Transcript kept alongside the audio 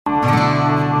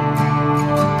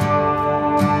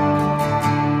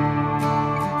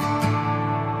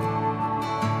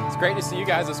Great to see you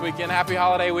guys this weekend. Happy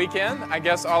holiday weekend. I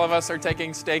guess all of us are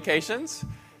taking staycations,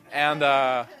 and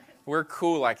we're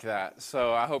cool like that.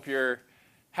 So I hope you're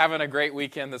having a great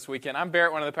weekend this weekend. I'm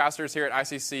Barrett, one of the pastors here at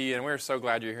ICC, and we're so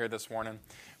glad you're here this morning.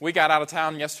 We got out of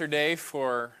town yesterday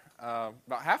for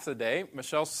about half the day.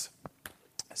 Michelle's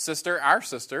sister, our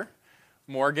sister,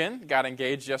 Morgan, got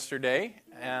engaged yesterday,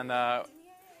 and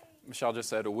Michelle just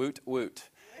said, woot, woot.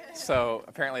 So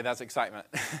apparently that's excitement.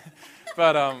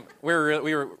 But we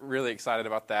were really excited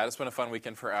about that. It's been a fun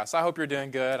weekend for us. I hope you're doing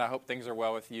good. I hope things are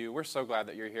well with you. We're so glad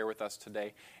that you're here with us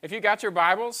today. If you got your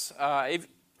Bibles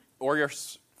or your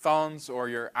phones or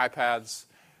your iPads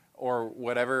or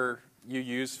whatever you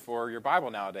use for your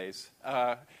Bible nowadays,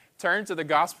 turn to the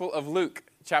Gospel of Luke,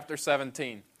 chapter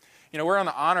 17. You know, we're on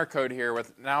the honor code here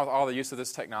with all the use of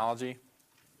this technology.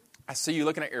 I see you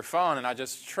looking at your phone, and I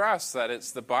just trust that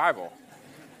it's the Bible.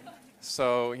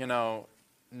 So, you know,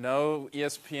 no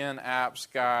ESPN apps,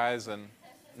 guys, and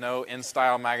no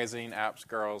InStyle magazine apps,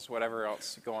 girls, whatever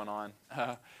else going on.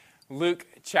 Luke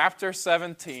chapter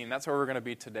 17, that's where we're going to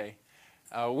be today.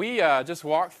 We just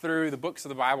walked through the books of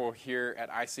the Bible here at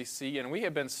ICC, and we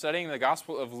have been studying the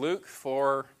Gospel of Luke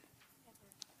for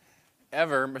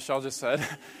ever, Michelle just said.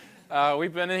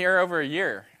 We've been in here over a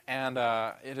year, and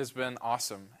it has been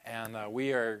awesome. And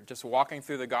we are just walking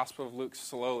through the Gospel of Luke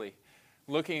slowly,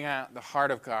 looking at the heart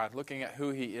of God, looking at who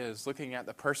He is, looking at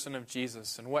the person of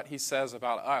Jesus and what He says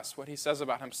about us, what He says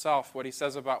about Himself, what He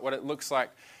says about what it looks like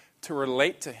to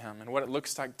relate to Him and what it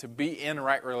looks like to be in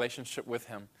right relationship with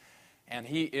Him. And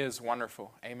He is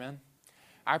wonderful. Amen.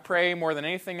 I pray more than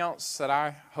anything else that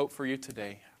I hope for you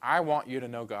today. I want you to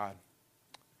know God.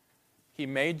 He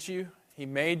made you. He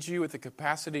made you with the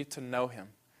capacity to know Him.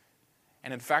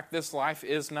 And in fact, this life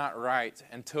is not right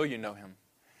until you know Him.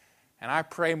 And I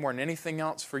pray more than anything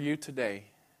else for you today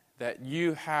that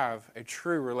you have a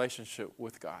true relationship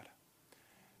with God.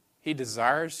 He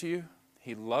desires you.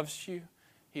 He loves you.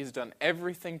 He's done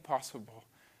everything possible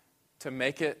to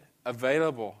make it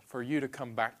available for you to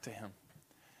come back to Him.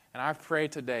 And I pray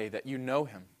today that you know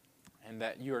Him and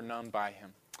that you are known by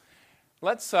Him.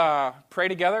 Let's pray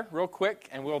together real quick,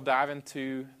 and we'll dive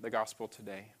into the gospel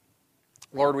today.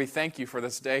 Lord, we thank you for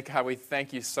this day. God, we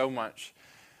thank you so much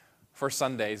for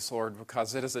Sundays, Lord,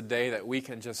 because it is a day that we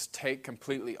can just take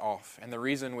completely off. And the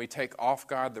reason we take off,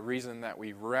 God, the reason that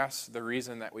we rest, the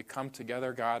reason that we come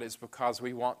together, God, is because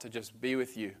we want to just be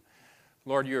with you.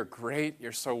 Lord, you're great.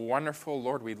 You're so wonderful.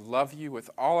 Lord, we love you with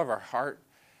all of our heart.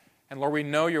 And Lord, we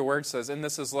know your word says, and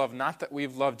this is love, not that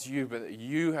we've loved you, but that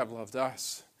you have loved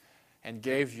us and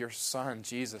gave your Son,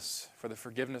 Jesus, for the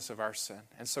forgiveness of our sin.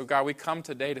 And so, God, we come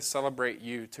today to celebrate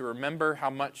you, to remember how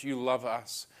much you love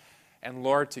us. And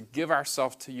Lord, to give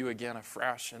ourselves to you again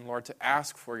afresh. And Lord, to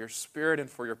ask for your Spirit and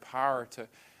for your power to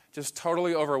just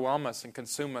totally overwhelm us and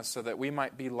consume us so that we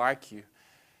might be like you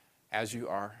as you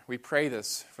are. We pray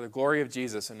this for the glory of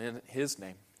Jesus and in His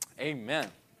name. Amen.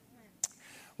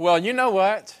 Well, you know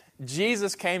what?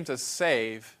 Jesus came to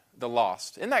save the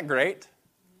lost. Isn't that great?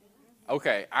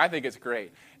 Okay, I think it's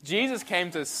great. Jesus came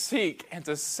to seek and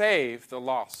to save the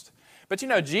lost. But you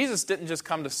know, Jesus didn't just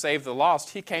come to save the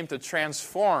lost. He came to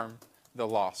transform the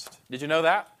lost. Did you know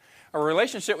that? A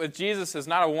relationship with Jesus is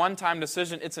not a one-time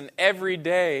decision. It's an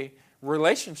everyday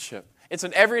relationship. It's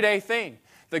an everyday thing.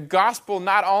 The gospel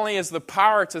not only is the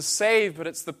power to save, but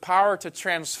it's the power to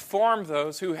transform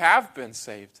those who have been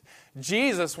saved.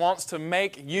 Jesus wants to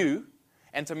make you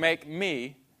and to make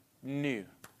me new.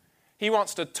 He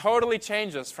wants to totally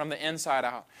change us from the inside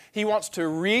out. He wants to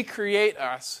recreate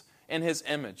us in His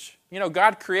image. You know,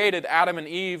 God created Adam and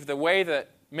Eve the way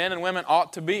that men and women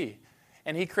ought to be.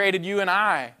 And He created you and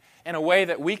I in a way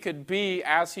that we could be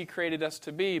as He created us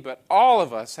to be. But all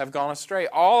of us have gone astray.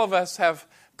 All of us have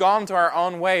gone to our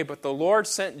own way. But the Lord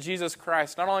sent Jesus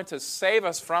Christ not only to save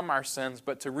us from our sins,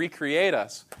 but to recreate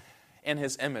us in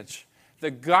His image.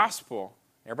 The gospel,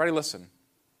 everybody listen,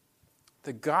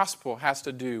 the gospel has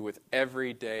to do with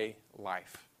everyday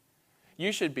life.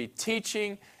 You should be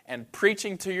teaching and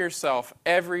preaching to yourself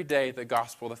every day the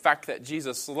gospel. The fact that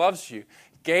Jesus loves you,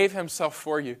 gave Himself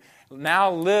for you,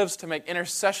 now lives to make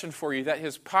intercession for you, that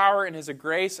His power and His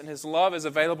grace and His love is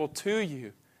available to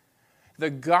you. The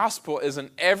gospel is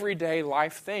an everyday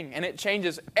life thing, and it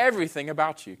changes everything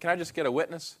about you. Can I just get a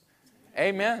witness?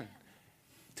 Amen.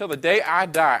 Till the day I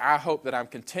die, I hope that I'm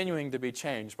continuing to be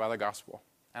changed by the gospel.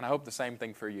 And I hope the same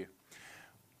thing for you.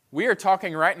 We are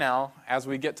talking right now, as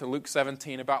we get to Luke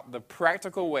 17, about the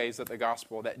practical ways that the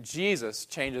gospel, that Jesus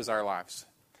changes our lives.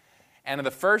 And in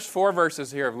the first 4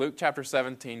 verses here of Luke chapter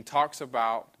 17 talks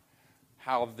about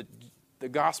how the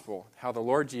gospel, how the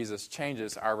Lord Jesus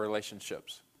changes our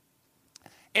relationships.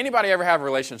 Anybody ever have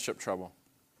relationship trouble?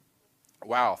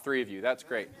 Wow, 3 of you. That's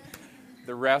great.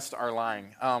 The rest are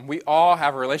lying. We all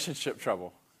have relationship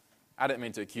trouble. I didn't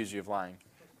mean to accuse you of lying.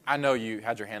 I know you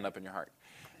had your hand up in your heart.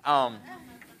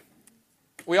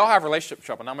 We all have relationship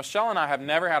trouble. Now, Michelle and I have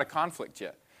never had a conflict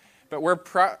yet. But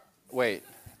wait.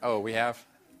 Oh, we have?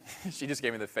 She just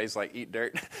gave me the face like, eat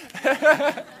dirt.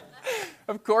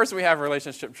 Of course we have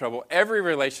relationship trouble. Every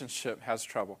relationship has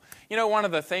trouble. You know, one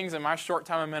of the things in my short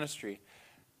time of ministry,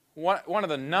 one of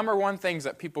the number one things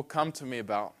that people come to me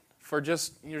about for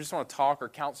just want to talk or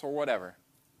counsel or whatever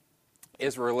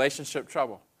is relationship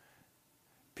trouble.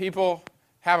 People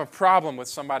have a problem with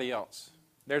somebody else.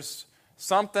 There's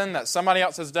something that somebody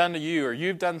else has done to you, or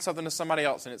you've done something to somebody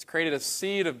else, and it's created a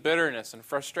seed of bitterness and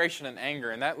frustration and anger,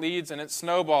 and that leads and it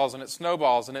snowballs and it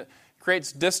snowballs, and it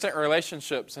creates distant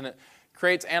relationships, and it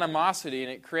creates animosity,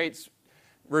 and it creates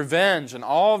revenge, and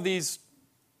all of these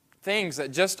things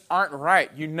that just aren't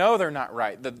right. You know they're not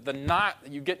right. The knot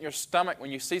that you get in your stomach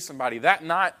when you see somebody, that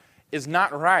knot is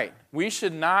not right. We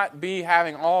should not be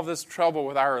having all of this trouble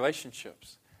with our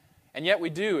relationships. And yet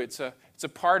we do. It's a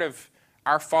part of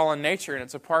our fallen nature, and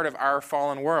it's a part of our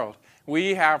fallen world.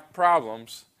 We have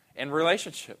problems in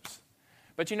relationships.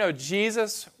 But you know,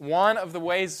 Jesus, one of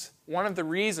the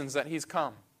reasons that He's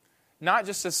come, not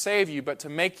just to save you, but to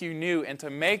make you new and to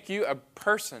make you a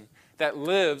person that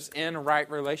lives in right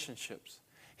relationships.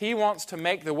 He wants to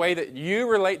make the way that you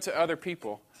relate to other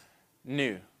people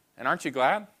new. And aren't you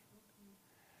glad?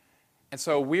 And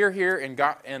so we're here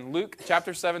in Luke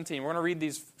chapter 17. We're going to read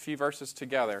these few verses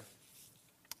together.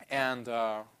 And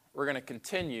we're going to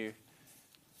continue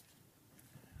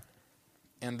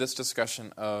in this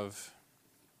discussion of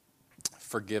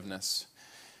forgiveness.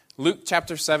 Luke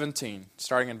chapter 17,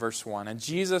 starting in verse 1. And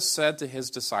Jesus said to His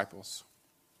disciples,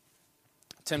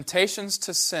 "Temptations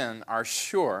to sin are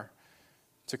sure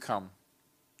to come.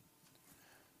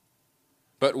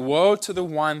 But woe to the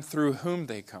one through whom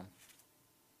they come.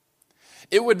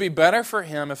 It would be better for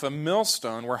him if a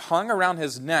millstone were hung around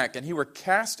his neck and he were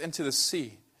cast into the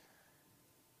sea,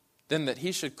 than that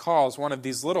he should cause one of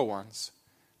these little ones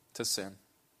to sin.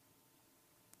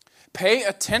 Pay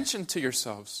attention to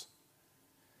yourselves.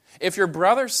 If your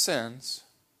brother sins,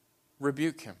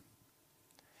 rebuke him.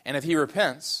 And if he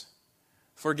repents,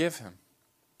 forgive him.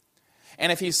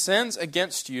 And if he sins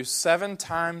against you 7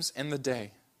 times in the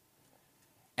day,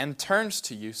 and turns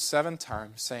to you 7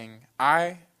 times, saying,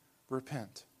 I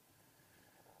repent,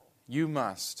 you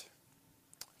must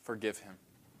forgive him."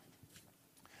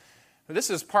 This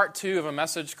is part 2 of a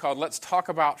message called Let's Talk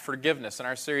About Forgiveness in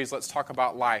our series, Let's Talk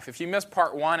About Life. If you missed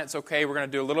part 1, it's okay. We're going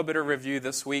to do a little bit of review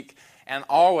this week. And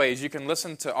always, you can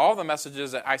listen to all the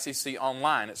messages at ICC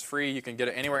online. It's free. You can get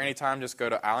it anywhere, anytime. Just go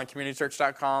to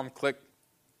islandcommunitychurch.com, click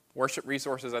Worship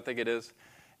Resources, I think it is,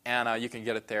 and you can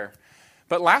get it there.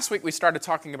 But last week, we started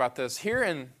talking about this. Here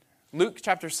in Luke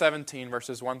chapter 17,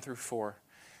 verses 1 through 4,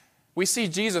 we see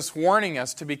Jesus warning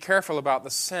us to be careful about the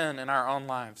sin in our own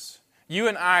lives. You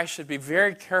and I should be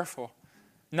very careful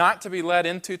not to be led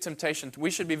into temptation. We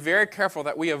should be very careful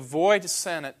that we avoid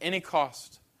sin at any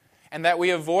cost, and that we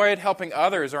avoid helping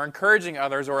others or encouraging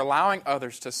others or allowing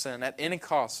others to sin at any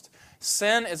cost.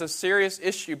 Sin is a serious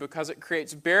issue because it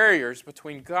creates barriers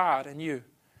between God and you.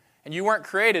 And you weren't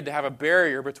created to have a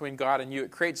barrier between God and you.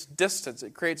 It creates distance.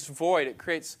 It creates void. It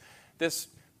creates this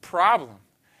problem.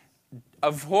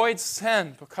 Avoid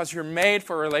sin because you're made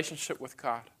for a relationship with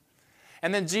God.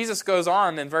 And then Jesus goes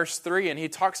on in verse 3, and He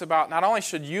talks about not only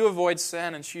should you avoid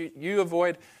sin and you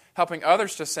avoid helping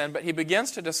others to sin, but He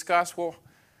begins to discuss, well,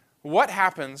 what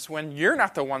happens when you're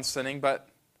not the one sinning, but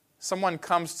someone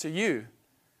comes to you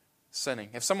sinning?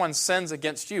 If someone sins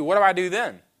against you, what do I do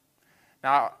then?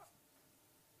 Now,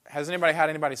 has anybody had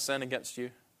anybody sin against you?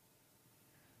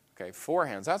 Okay, 4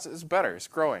 hands. It's better. It's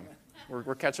growing.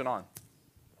 We're catching on.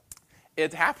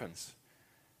 It happens.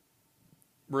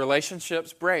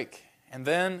 Relationships break. And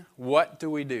then what do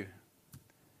we do?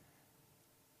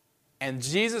 And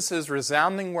Jesus'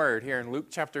 resounding word here in Luke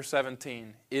chapter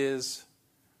 17 is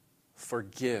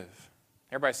forgive.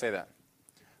 Everybody say that.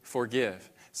 Forgive.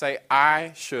 Say,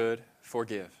 I should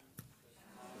forgive.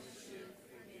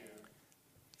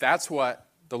 That's what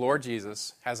the Lord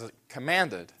Jesus has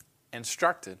commanded,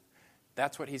 instructed.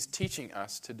 That's what He's teaching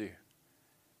us to do.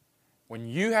 When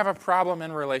you have a problem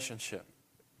in a relationship,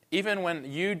 even when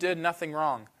you did nothing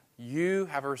wrong, you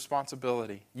have a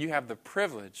responsibility. You have the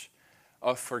privilege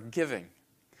of forgiving.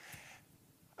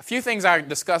 A few things I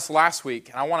discussed last week,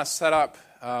 and I want to set up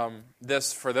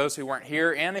this for those who weren't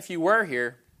here. And if you were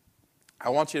here, I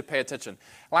want you to pay attention.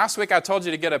 Last week I told you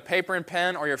to get a paper and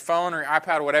pen or your phone or your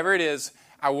iPad or whatever it is.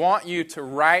 I want you to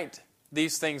write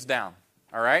these things down.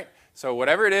 All right? So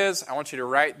whatever it is, I want you to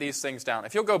write these things down.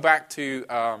 If you'll go back to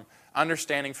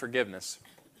understanding forgiveness.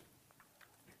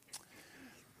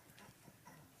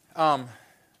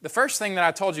 The first thing that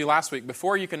I told you last week,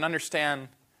 before you can understand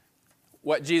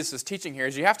what Jesus is teaching here,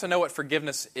 is you have to know what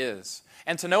forgiveness is.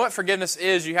 And to know what forgiveness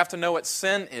is, you have to know what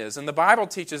sin is. And the Bible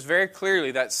teaches very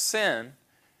clearly that sin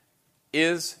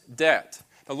is debt.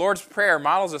 The Lord's Prayer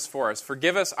models this for us.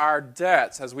 Forgive us our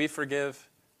debts as we forgive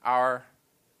our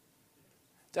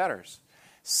debtors.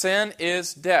 Sin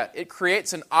is debt. It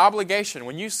creates an obligation.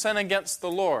 When you sin against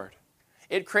the Lord,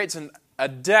 it creates a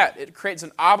debt. It creates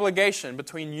an obligation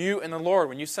between you and the Lord.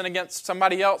 When you sin against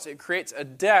somebody else, it creates a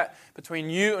debt between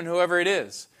you and whoever it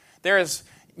is.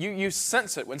 You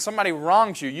sense it. When somebody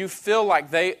wrongs you, you feel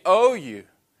like they owe you.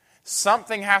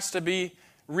 Something has to be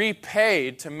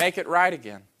repaid to make it right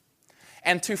again.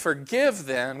 And to forgive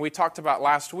then, we talked about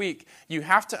last week, you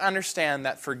have to understand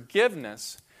that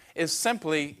forgiveness is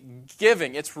simply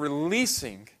giving. It's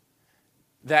releasing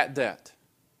that debt.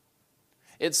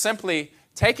 It's simply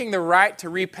taking the right to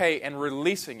repay and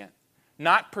releasing it.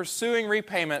 Not pursuing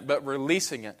repayment, but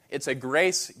releasing it. It's a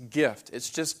grace gift. It's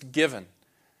just given.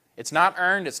 It's not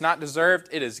earned. It's not deserved.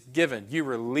 It is given. You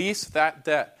release that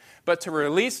debt. But to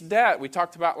release debt, we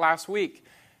talked about last week,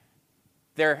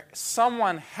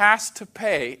 someone has to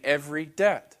pay every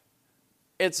debt.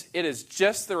 It is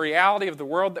just the reality of the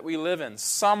world that we live in.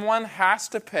 Someone has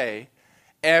to pay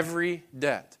every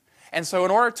debt. And so in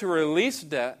order to release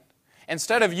debt,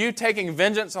 instead of you taking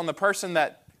vengeance on the person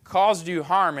that caused you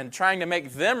harm and trying to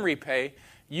make them repay,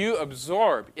 you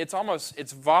absorb.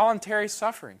 It's voluntary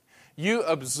suffering. You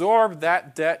absorb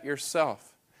that debt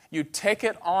yourself. You take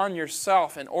it on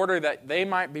yourself in order that they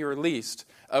might be released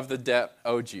of the debt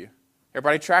owed you.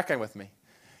 Everybody tracking with me?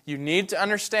 You need to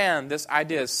understand this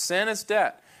idea. Sin is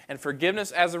debt, and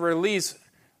forgiveness as a release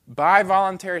by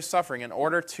voluntary suffering in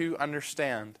order to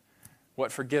understand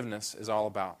what forgiveness is all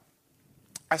about.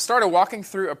 I started walking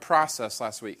through a process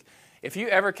last week. If you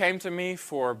ever came to me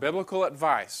for biblical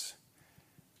advice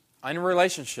in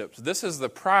relationships, this is the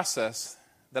process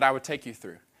that I would take you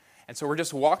through. And so we're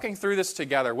just walking through this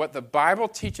together, what the Bible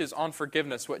teaches on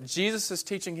forgiveness, what Jesus is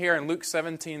teaching here in Luke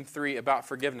 17:3 about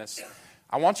forgiveness.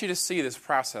 I want you to see this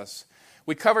process.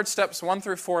 We covered steps 1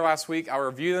 through 4 last week. I'll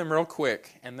review them real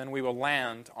quick, and then we will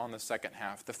land on the second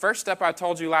half. The first step I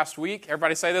told you last week,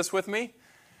 everybody say this with me,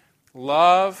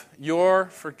 love your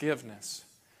forgiveness.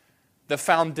 The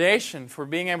foundation for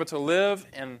being able to live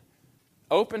in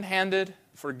open-handed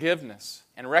forgiveness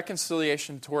and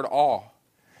reconciliation toward all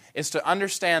is to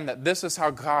understand that this is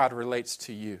how God relates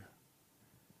to you.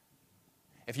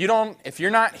 If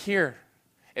you're not here,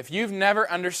 if you've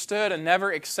never understood and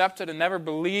never accepted and never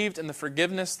believed in the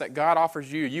forgiveness that God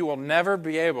offers you, you will never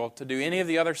be able to do any of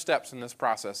the other steps in this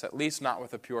process, at least not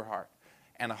with a pure heart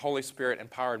and a Holy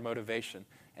Spirit-empowered motivation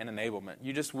and enablement.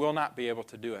 You just will not be able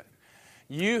to do it.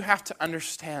 You have to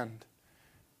understand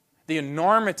the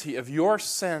enormity of your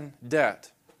sin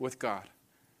debt with God.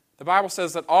 The Bible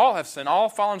says that all have sinned, all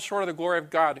have fallen short of the glory of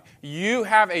God. You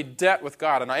have a debt with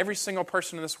God, and every single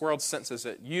person in this world senses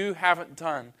it. You haven't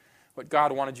done what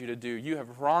God wanted you to do. You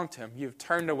have wronged Him. You have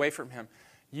turned away from Him.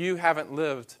 You haven't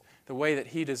lived the way that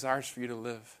He desires for you to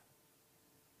live.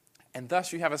 And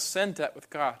thus you have a sin debt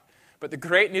with God. But the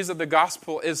great news of the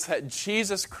gospel is that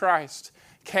Jesus Christ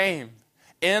came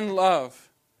in love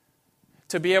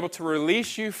to be able to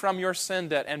release you from your sin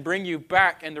debt and bring you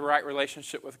back into right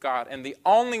relationship with God. And the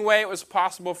only way it was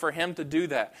possible for Him to do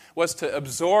that was to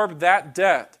absorb that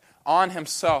debt on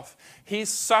Himself. He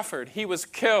suffered. He was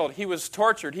killed. He was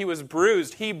tortured. He was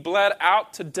bruised. He bled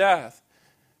out to death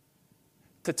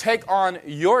to take on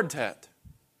your debt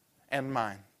and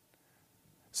mine.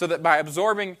 So that by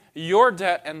absorbing your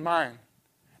debt and mine,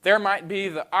 there might be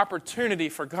the opportunity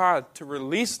for God to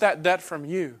release that debt from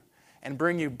you and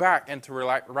bring you back into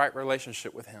right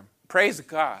relationship with Him. Praise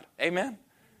God. Amen?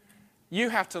 You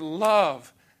have to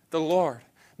love the Lord.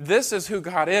 This is who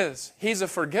God is. He's a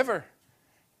forgiver.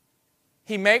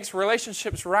 He makes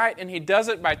relationships right, and He does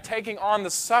it by taking on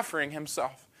the suffering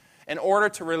Himself in order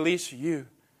to release you.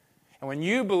 And when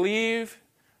you believe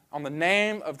on the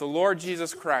name of the Lord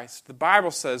Jesus Christ, the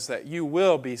Bible says that you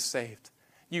will be saved.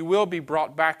 You will be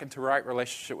brought back into right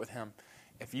relationship with Him.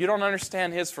 If you don't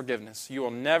understand His forgiveness, you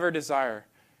will never desire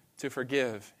to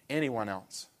forgive anyone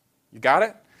else. You got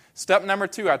it? Step number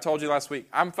 2, I told you last week.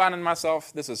 I'm finding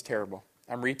myself, this is terrible.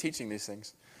 I'm reteaching these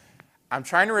things. I'm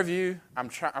trying to review. I'm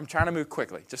trying to move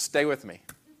quickly. Just stay with me.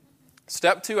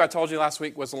 Step 2, I told you last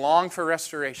week, was long for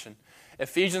restoration.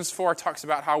 Ephesians 4 talks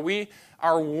about how we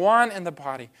are one in the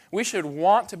body. We should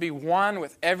want to be one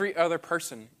with every other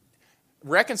person.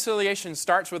 Reconciliation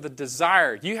starts with a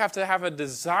desire. You have to have a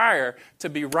desire to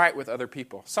be right with other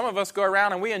people. Some of us go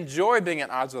around and we enjoy being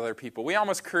at odds with other people. We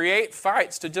almost create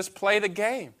fights to just play the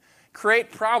game,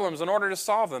 create problems in order to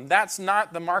solve them. That's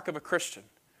not the mark of a Christian.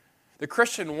 The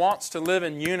Christian wants to live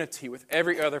in unity with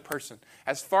every other person.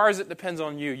 As far as it depends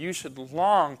on you, you should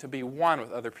long to be one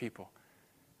with other people.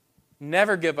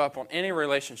 Never give up on any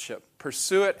relationship.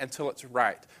 Pursue it until it's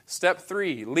right. Step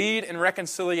 3, lead in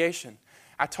reconciliation.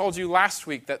 I told you last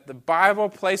week that the Bible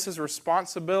places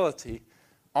responsibility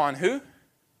on who?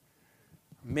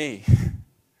 Me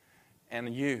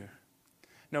and you.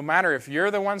 No matter if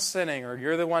you're the one sinning or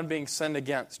you're the one being sinned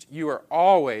against, you are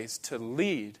always to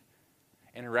lead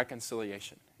in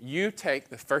reconciliation. You take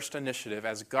the first initiative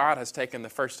as God has taken the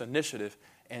first initiative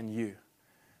in you.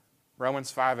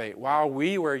 Romans 5:8, while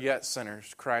we were yet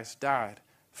sinners, Christ died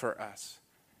for us.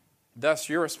 Thus,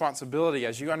 your responsibility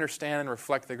as you understand and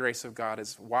reflect the grace of God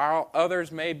is while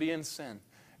others may be in sin,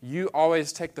 you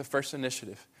always take the first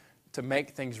initiative to make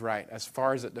things right as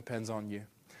far as it depends on you.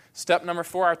 Step number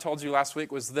 4 I told you last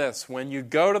week was this. When you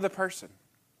go to the person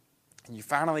and you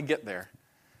finally get there,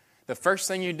 the first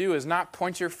thing you do is not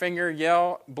point your finger,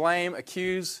 yell, blame,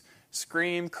 accuse,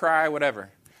 scream, cry,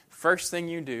 whatever. First thing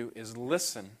you do is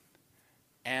listen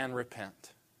and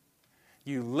repent.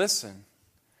 You listen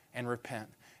and repent.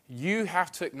 You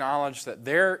have to acknowledge that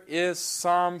there is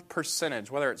some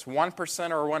percentage, whether it's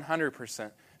 1% or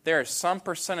 100%, there is some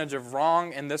percentage of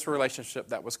wrong in this relationship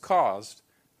that was caused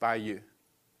by you.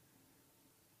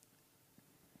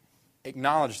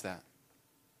 Acknowledge that.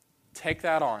 Take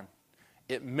that on.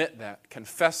 Admit that.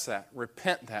 Confess that.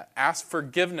 Repent that. Ask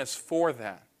forgiveness for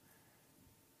that.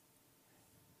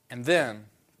 And then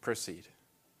proceed.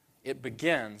 It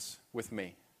begins with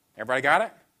me. Everybody got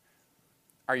it?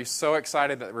 Are you so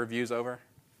excited that the review's over?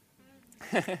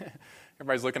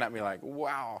 Everybody's looking at me like,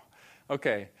 wow.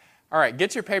 Okay. All right,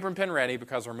 get your paper and pen ready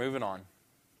because we're moving on.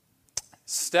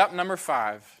 Step number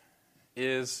 5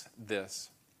 is this.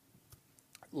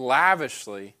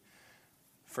 Lavishly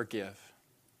forgive.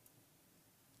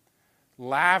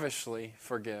 Lavishly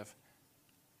forgive.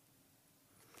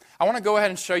 I want to go ahead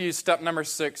and show you step number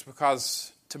 6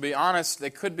 because, to be honest, they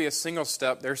could be a single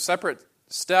step. They're separate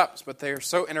steps, but they are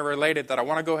so interrelated that I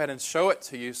want to go ahead and show it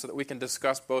to you so that we can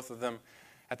discuss both of them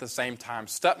at the same time.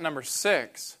 Step number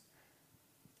 6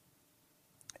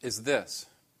 is this.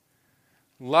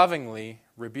 Lovingly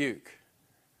rebuke.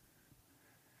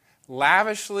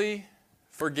 Lavishly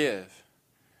forgive.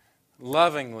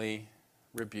 Lovingly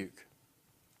rebuke.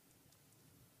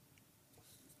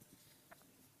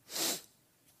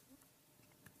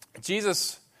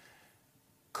 Jesus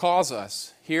calls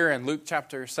us here in Luke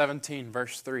chapter 17,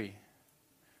 verse 3,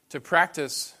 to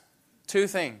practice 2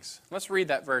 things. Let's read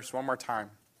that verse one more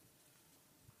time.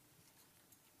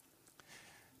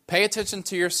 Pay attention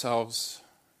to yourselves.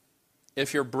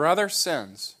 If your brother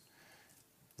sins,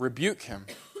 rebuke him.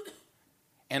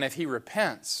 And if he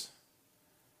repents,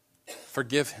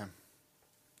 forgive him.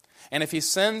 And if he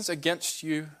sins against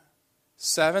you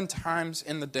 7 times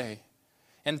in the day,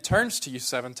 and turns to you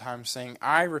 7 times saying,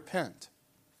 I repent,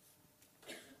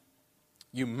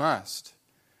 you must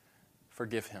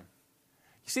forgive him.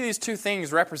 You see these 2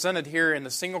 things represented here in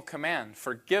the single command.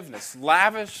 Forgiveness,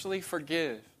 lavishly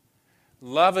forgive,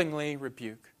 lovingly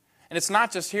rebuke. And it's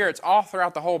not just here, it's all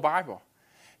throughout the whole Bible.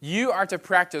 You are to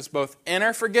practice both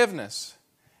inner forgiveness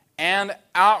and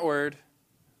outward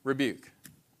rebuke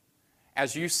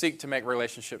as you seek to make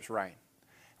relationships right.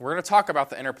 We're going to talk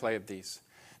about the interplay of these.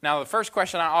 Now, the first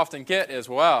question I often get is,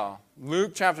 well,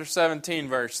 Luke chapter 17,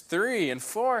 verse 3 and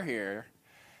 4 here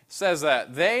says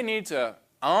that they need to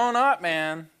own up,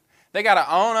 man. They got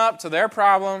to own up to their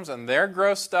problems and their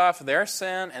gross stuff, their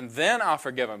sin, and then I'll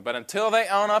forgive them. But until they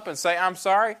own up and say, I'm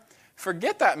sorry,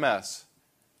 forget that mess.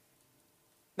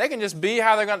 They can just be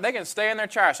how they're going. They can stay in their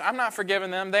trash. I'm not forgiving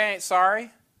them. They ain't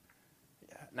sorry.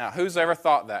 Now, who's ever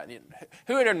thought that?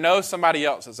 Who here knows somebody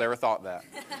else that's ever thought that?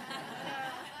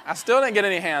 I still didn't get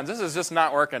any hands. This is just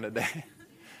not working today.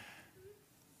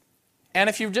 And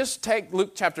if you just take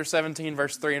Luke chapter 17,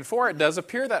 verse 3 and 4, it does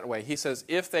appear that way. He says,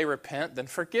 if they repent, then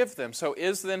forgive them. So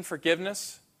is then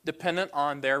forgiveness dependent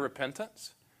on their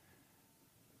repentance?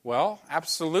 Well,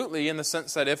 absolutely, in the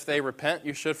sense that if they repent,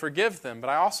 you should forgive them. But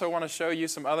I also want to show you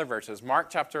some other verses. Mark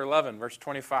chapter 11, verse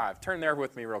 25. Turn there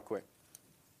with me real quick.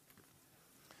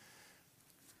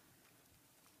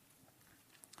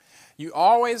 You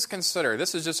always consider,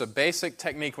 this is just a basic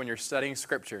technique when you're studying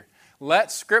Scripture.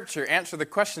 Let Scripture answer the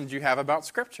questions you have about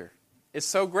Scripture. It's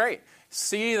so great.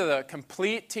 See the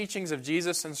complete teachings of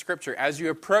Jesus in Scripture as you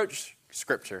approach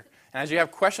Scripture. And as you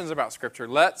have questions about Scripture,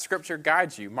 let Scripture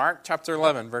guide you. Mark chapter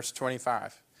 11, verse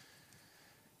 25.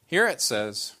 Here it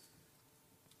says,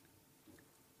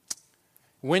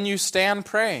 when you stand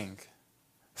praying,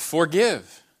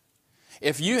 forgive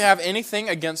if you have anything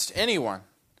against anyone,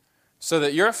 so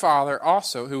that your Father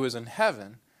also, who is in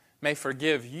heaven, may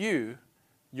forgive you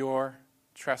your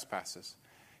trespasses.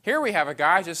 Here we have a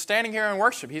guy just standing here in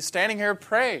worship. He's standing here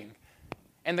praying.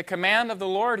 And the command of the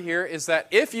Lord here is that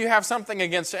if you have something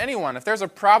against anyone, if there's a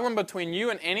problem between you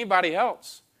and anybody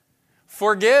else,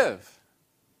 forgive.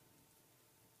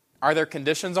 Are there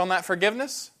conditions on that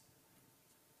forgiveness?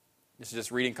 This is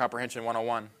just reading comprehension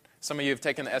 101. Some of you have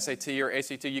taken the SAT or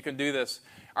ACT. You can do this.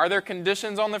 Are there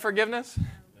conditions on the forgiveness?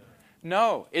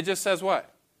 No. It just says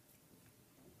what?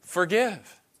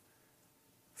 Forgive.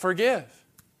 Forgive.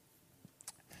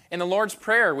 In the Lord's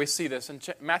Prayer, we see this. In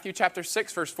Matthew chapter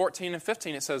 6, verse 14 and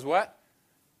 15, it says what?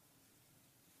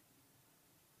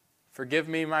 Forgive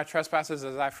me my trespasses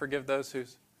as I forgive those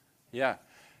whose... Yeah.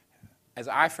 As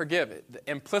I forgive.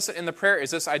 Implicit in the prayer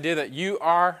is this idea that you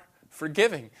are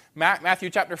forgiving. Matthew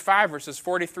chapter 5, verses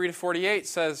 43 to 48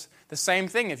 says the same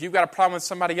thing. If you've got a problem with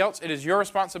somebody else, it is your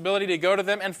responsibility to go to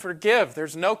them and forgive.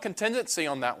 There's no contingency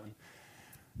on that one.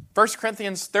 1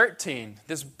 Corinthians 13,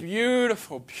 this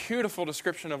beautiful, beautiful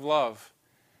description of love.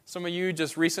 Some of you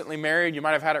just recently married, you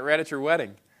might have had it read at your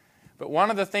wedding. But one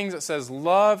of the things it says,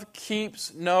 love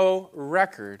keeps no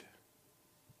record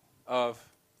of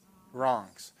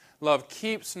wrongs. Love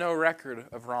keeps no record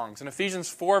of wrongs. In Ephesians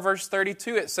 4, verse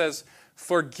 32, it says,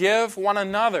 forgive one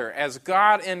another as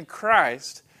God in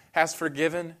Christ has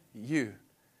forgiven you.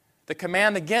 The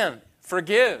command again,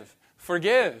 forgive,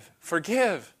 forgive,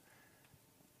 forgive.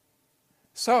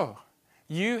 So,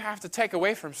 you have to take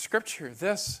away from Scripture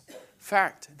this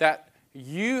fact that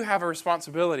you have a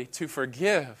responsibility to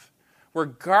forgive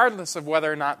regardless of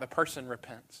whether or not the person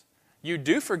repents. You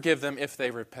do forgive them if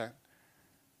they repent.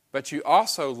 But you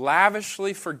also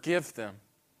lavishly forgive them,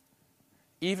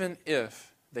 even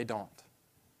if they don't.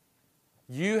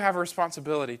 You have a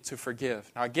responsibility to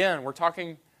forgive. Now again, we're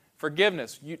talking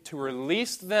forgiveness, to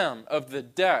release them of the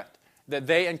debt that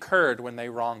they incurred when they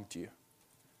wronged you.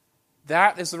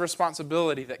 That is the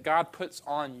responsibility that God puts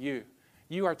on you.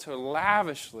 You are to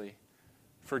lavishly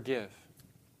forgive.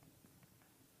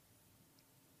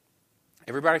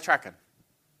 Everybody tracking?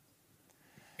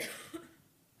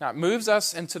 Now, it moves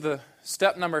us into the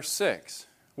step number 6,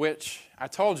 which I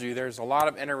told you there's a lot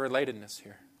of interrelatedness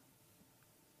here.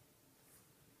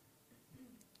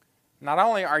 Not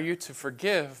only are you to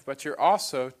forgive, but you're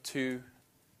also to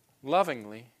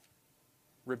lovingly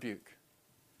rebuke.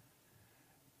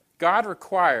 God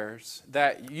requires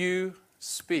that you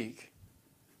speak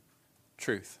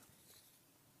truth.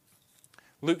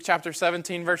 Luke chapter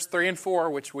 17, verse 3 and 4,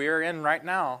 which we are in right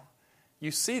now, you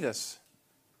see this.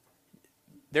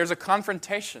 There's a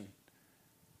confrontation.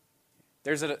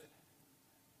 There's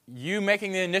you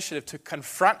making the initiative to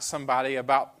confront somebody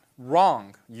about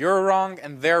wrong. You're wrong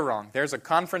and they're wrong. There's a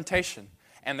confrontation.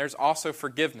 And there's also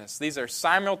forgiveness. These are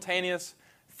simultaneous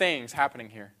things happening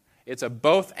here. It's a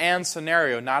both-and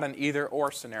scenario, not an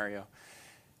either-or scenario.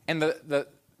 And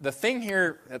the thing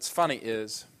here that's funny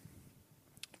is,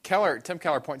 Tim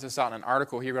Keller points this out in an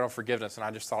article he wrote on forgiveness, and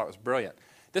I just thought it was brilliant.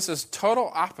 This is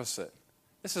total opposite.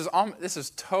 This is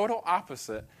total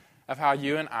opposite of how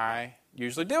you and I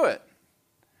usually do it.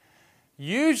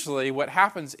 Usually what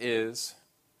happens is,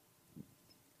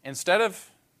 instead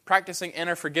of practicing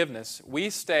inner forgiveness,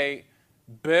 we stay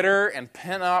bitter and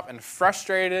pent up and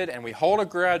frustrated and we hold a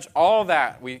grudge. All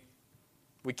that we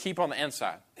keep on the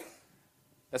inside.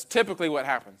 That's typically what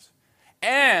happens.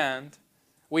 And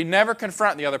we never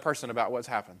confront the other person about what's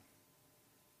happened.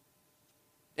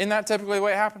 Isn't that typically the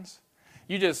way it happens?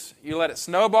 You let it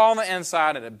snowball on the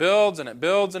inside, and it builds, and it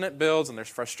builds, and it builds, and there's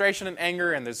frustration and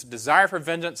anger, and there's desire for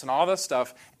vengeance, and all this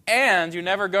stuff, and you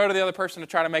never go to the other person to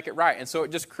try to make it right. And so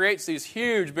it just creates these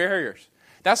huge barriers.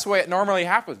 That's the way it normally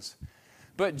happens.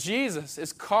 But Jesus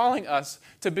is calling us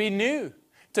to be new,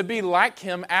 to be like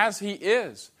Him as He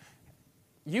is.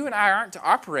 You and I aren't to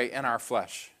operate in our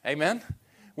flesh. Amen?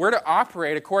 We're to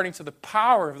operate according to the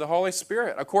power of the Holy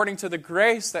Spirit, according to the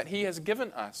grace that He has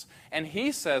given us. And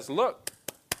He says, look,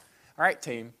 all right,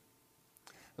 team,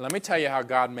 let me tell you how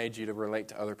God made you to relate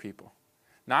to other people.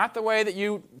 Not the way that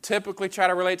you typically try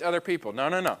to relate to other people.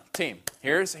 No. Team,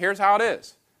 here's how it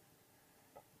is.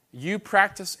 You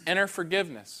practice inner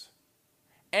forgiveness,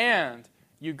 and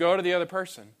you go to the other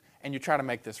person, and you try to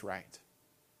make this right.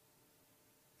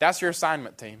 That's your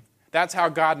assignment, team. That's how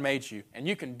God made you. And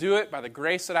you can do it by the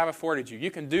grace that I've afforded you. You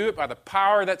can do it by the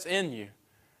power that's in you.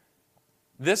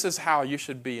 This is how you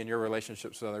should be in your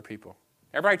relationships with other people.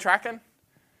 Everybody tracking?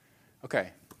 Okay.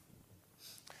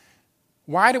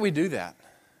 Why do we do that?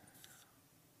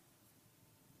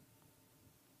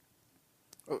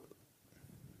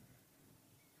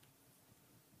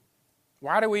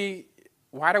 Why do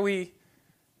we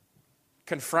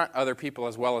confront other people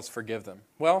as well as forgive them?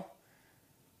 Well,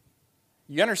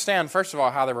 you understand, first of all,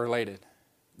 how they're related.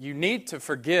 You need to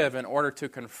forgive in order to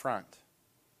confront.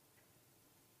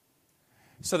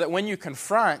 So that when you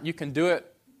confront, you can do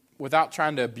it without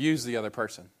trying to abuse the other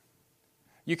person.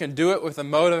 You can do it with a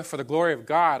motive for the glory of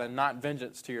God and not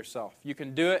vengeance to yourself. You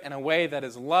can do it in a way that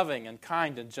is loving and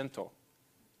kind and gentle.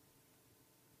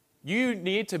 You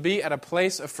need to be at a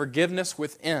place of forgiveness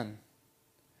within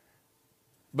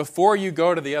before you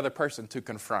go to the other person to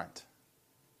confront.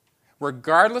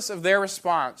 Regardless of their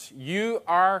response, you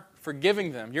are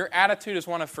forgiving them. Your attitude is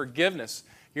one of forgiveness.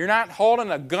 You're not holding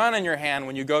a gun in your hand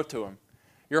when you go to them.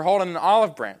 You're holding an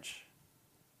olive branch.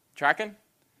 Tracking?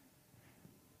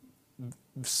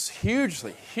 It's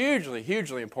hugely, hugely,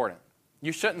 hugely important.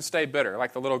 You shouldn't stay bitter,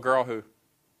 like the little girl who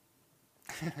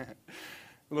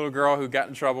got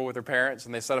in trouble with her parents,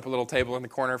 and they set up a little table in the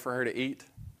corner for her to eat.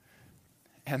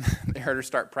 And they heard her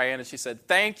start praying, and she said,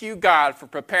 "Thank you, God, for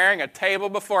preparing a table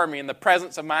before me in the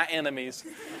presence of my enemies."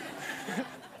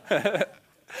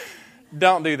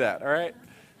 Don't do that, all right?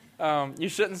 You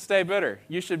shouldn't stay bitter.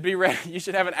 You should be ready. You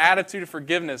should have an attitude of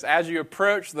forgiveness as you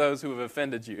approach those who have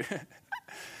offended you.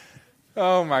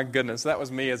 Oh, my goodness. That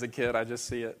was me as a kid. I just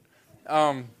see it.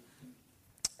 But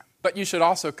you should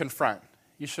also confront.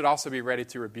 You should also be ready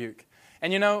to rebuke.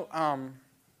 And I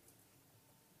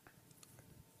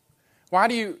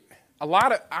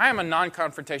am a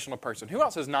non-confrontational person. Who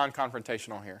else is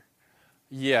non-confrontational here?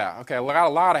 Yeah, okay, I got a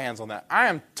lot of hands on that. I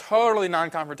am totally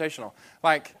non-confrontational.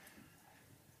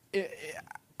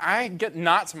 I get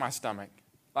knots in my stomach.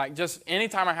 Just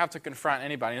anytime I have to confront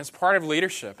anybody. And it's part of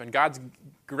leadership. And God's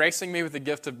gracing me with the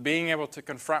gift of being able to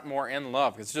confront more in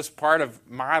love. It's just part of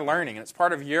my learning. And it's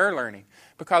part of your learning.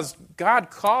 Because God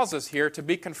calls us here to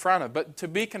be confrontive. But to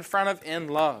be confrontive in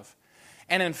love.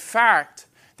 And in fact,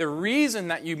 the reason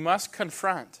that you must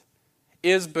confront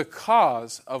is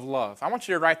because of love. I want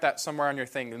you to write that somewhere on your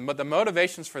thing. But the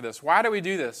motivations for this. Why do we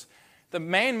do this? The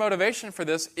main motivation for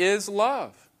this is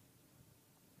love.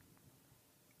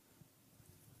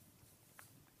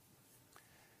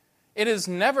 It is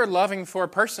never loving for a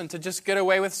person to just get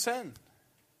away with sin.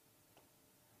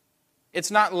 It's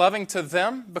not loving to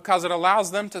them because it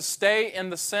allows them to stay in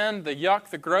the sin, the yuck,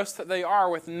 the gross that they are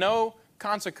with no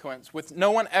consequence, with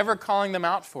no one ever calling them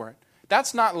out for it.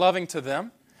 That's not loving to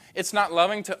them. It's not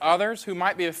loving to others who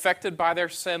might be affected by their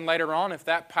sin later on if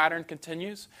that pattern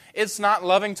continues. It's not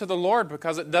loving to the Lord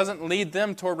because it doesn't lead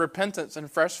them toward repentance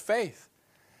and fresh faith.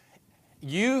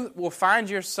 You will find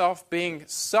yourself being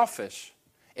selfish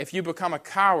if you become a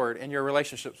coward in your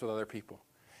relationships with other people.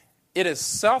 It is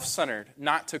self-centered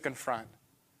not to confront.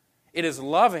 It is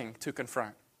loving to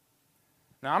confront.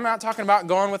 Now, I'm not talking about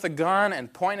going with a gun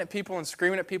and pointing at people and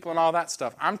screaming at people and all that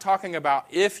stuff. I'm talking about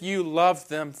if you love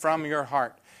them from your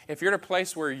heart. If you're at a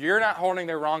place where you're not holding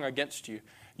their wrong against you,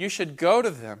 you should go to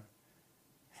them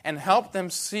and help them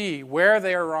see where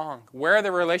they are wrong, where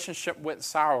the relationship went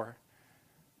sour,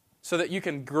 so that you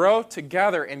can grow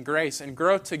together in grace and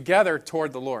grow together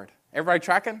toward the Lord. Everybody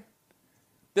tracking?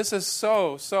 This is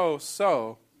so, so,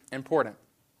 so important.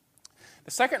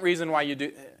 The second reason why you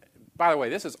do, by the way,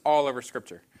 this is all over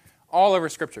Scripture. All over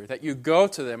Scripture, that you go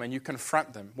to them and you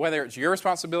confront them. Whether it's your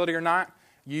responsibility or not,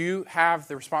 you have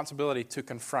the responsibility to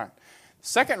confront.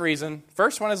 Second reason,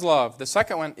 first one is love. The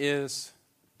second one is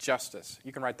justice.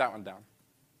 You can write that one down.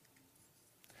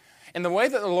 In the way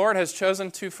that the Lord has chosen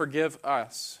to forgive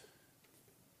us,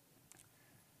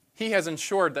 He has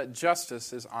ensured that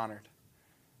justice is honored.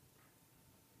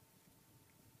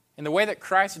 In the way that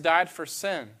Christ died for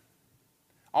sin,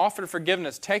 offered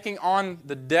forgiveness, taking on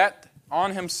the debt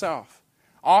on Himself,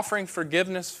 offering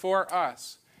forgiveness for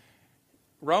us.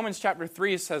 Romans chapter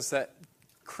 3 says that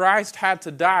Christ had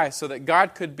to die so that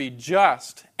God could be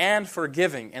just and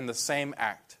forgiving in the same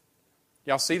act.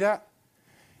 Y'all see that?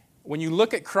 When you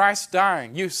look at Christ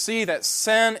dying, you see that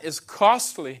sin is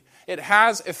costly. It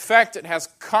has effect. It has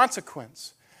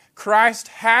consequence. Christ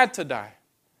had to die.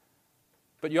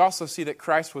 But you also see that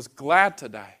Christ was glad to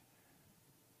die.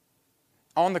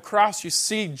 On the cross, you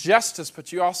see justice,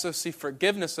 but you also see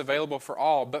forgiveness available for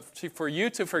all. But for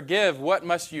you to forgive, what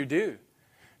must you do?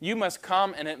 You must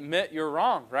come and admit you're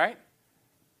wrong, right?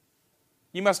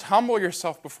 You must humble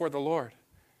yourself before the Lord,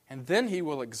 and then He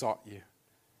will exalt you.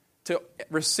 To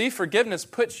receive forgiveness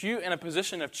puts you in a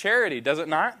position of charity, does it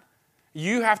not?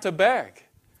 You have to beg.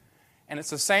 And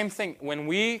it's the same thing. When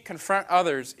we confront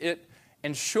others,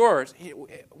 ensures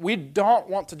we don't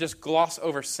want to just gloss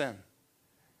over sin.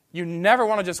 You never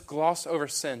want to just gloss over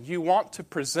sin. You want to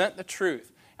present the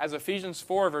truth. As Ephesians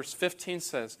 4 verse 15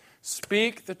 says,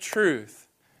 speak the truth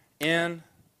in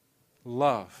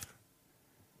love.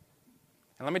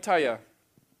 And let me tell you,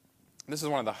 this is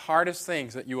one of the hardest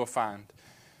things that you will find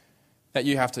that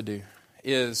you have to do,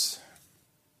 is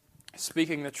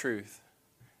speaking the truth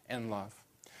in love.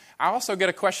 I also get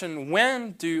a question,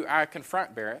 when do I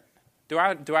confront, Barrett? Do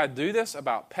I do this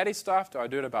about petty stuff? Do I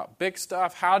do it about big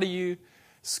stuff? How do you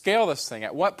scale this thing?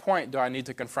 At what point do I need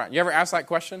to confront? You ever ask that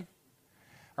question?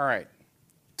 All right.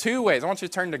 2 ways. I want you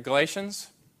to turn to Galatians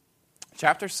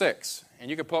chapter 6, and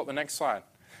you can pull up the next slide.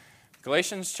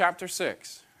 Galatians chapter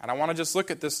 6. And I want to just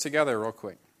look at this together real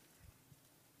quick.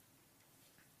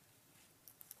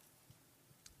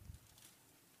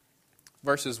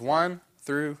 Verses 1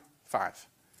 through 5.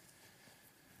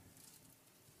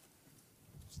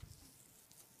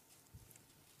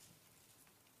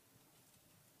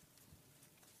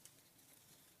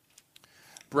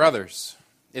 Brothers,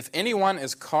 if anyone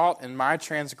is caught in my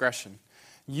transgression,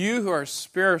 you who are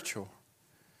spiritual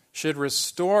should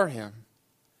restore him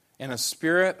in a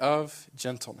spirit of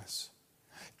gentleness.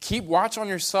 Keep watch on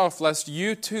yourself, lest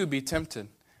you too be tempted.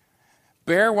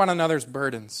 Bear one another's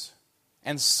burdens,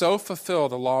 and so fulfill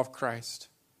the law of Christ.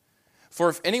 For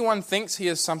if anyone thinks he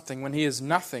is something when he is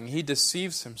nothing, he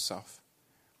deceives himself.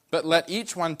 But let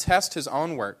each one test his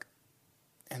own work,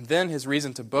 and then his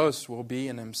reason to boast will be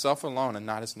in himself alone and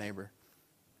not his neighbor.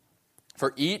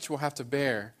 For each will have to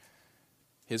bear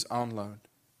his own load.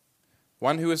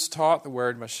 One who is taught the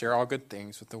word must share all good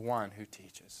things with the one who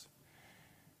teaches.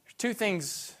 There's 2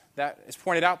 things that is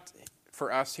pointed out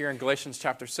for us here in Galatians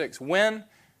chapter 6. When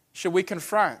should we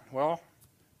confront? Well,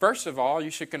 first of all, you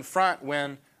should confront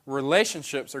when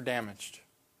relationships are damaged.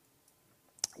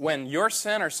 When your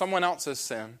sin or someone else's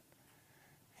sin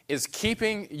is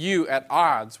keeping you at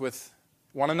odds with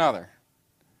one another.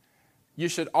 You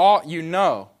should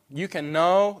you can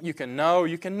know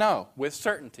with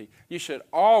certainty. You should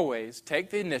always take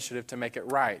the initiative to make it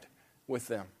right with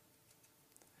them.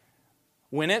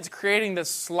 When it's creating the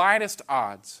slightest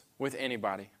odds with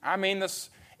anybody, I mean this,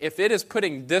 if it is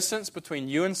putting distance between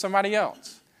you and somebody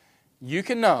else, you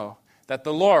can know that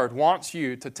the Lord wants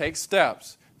you to take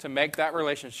steps to make that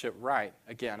relationship right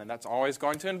again. And that's always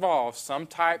going to involve some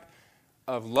type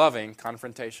of loving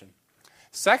confrontation.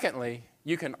 Secondly,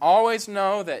 you can always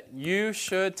know that you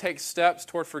should take steps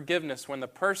toward forgiveness when the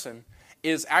person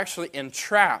is actually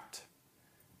entrapped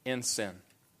in sin.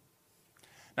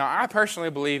 Now, I personally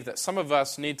believe that some of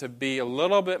us need to be a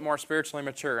little bit more spiritually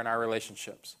mature in our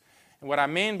relationships. And what I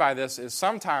mean by this is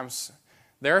sometimes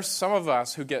there are some of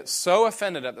us who get so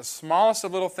offended at the smallest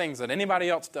of little things that anybody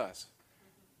else does.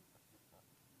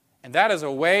 And that is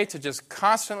a way to just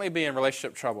constantly be in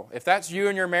relationship trouble. If that's you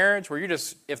in your marriage, where you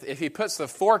just, if he puts the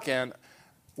fork in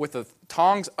with the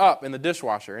tongs up in the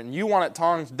dishwasher and you want it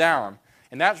tongs down,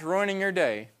 and that's ruining your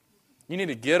day, you need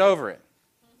to get over it.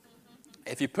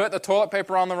 If you put the toilet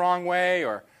paper on the wrong way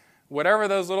or whatever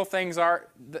those little things are,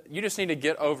 you just need to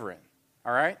get over it.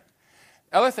 All right?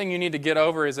 The other thing you need to get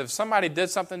over is if somebody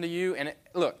did something to you, and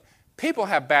look, people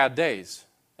have bad days.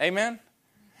 Amen?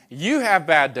 You have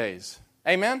bad days.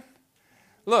 Amen?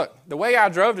 Look, the way I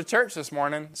drove to church this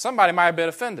morning, somebody might have been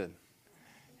offended.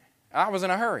 I was in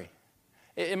a hurry.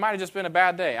 It might have just been a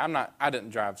bad day. I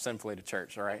didn't drive sinfully to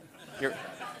church, all right?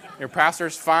 Your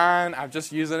pastor's fine. I'm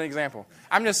just using an example.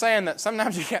 I'm just saying that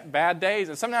sometimes you get bad days,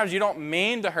 and sometimes you don't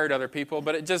mean to hurt other people,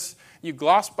 but you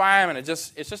gloss by them, and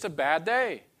it's just a bad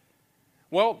day.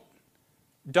 Well,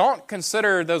 don't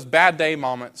consider those bad day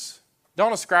moments.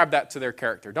 Don't ascribe that to their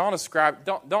character.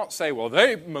 Don't say, well,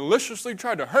 they maliciously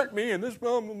tried to hurt me and this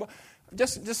blah, blah, blah.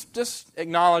 Just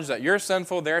acknowledge that you're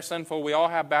sinful, they're sinful, we all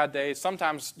have bad days.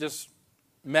 Sometimes just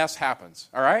mess happens,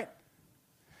 all right?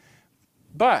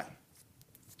 But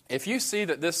if you see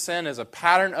that this sin is a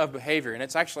pattern of behavior and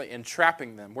it's actually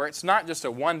entrapping them, where it's not just a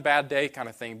one bad day kind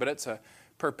of thing, but it's a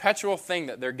perpetual thing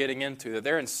that they're getting into, that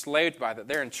they're enslaved by, that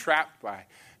they're entrapped by,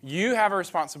 you have a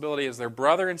responsibility as their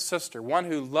brother and sister, one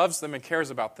who loves them and cares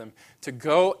about them, to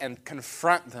go and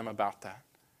confront them about that.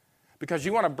 Because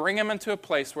you want to bring them into a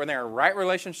place where they're in right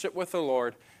relationship with the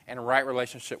Lord and a right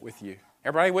relationship with you.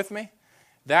 Everybody with me?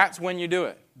 That's when you do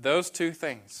it. Those 2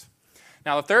 things.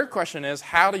 Now, the third question is,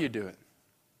 how do you do it?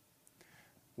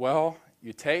 Well,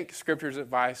 you take Scripture's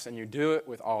advice and you do it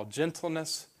with all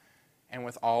gentleness and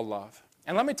with all love.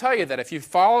 And let me tell you that if you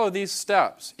follow these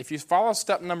steps, if you follow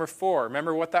step number 4,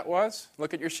 remember what that was?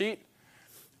 Look at your sheet.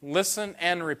 Listen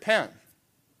and repent.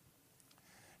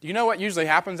 Do you know what usually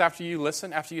happens after you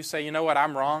listen? After you say, you know what,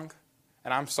 I'm wrong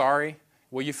and I'm sorry,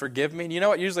 will you forgive me? And you know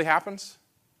what usually happens?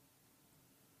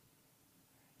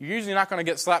 You're usually not going to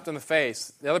get slapped in the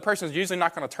face. The other person is usually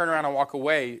not going to turn around and walk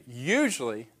away.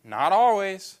 Usually, not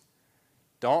always.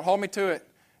 Don't hold me to it.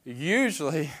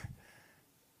 Usually,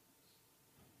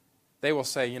 they will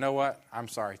say, you know what? I'm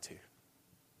sorry too.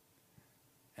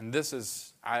 And this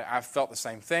is, I've felt the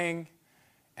same thing,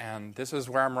 and this is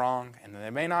where I'm wrong. And they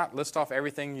may not list off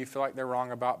everything you feel like they're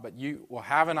wrong about, but you will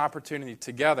have an opportunity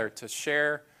together to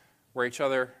share where each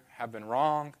other have been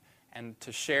wrong and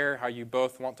to share how you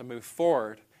both want to move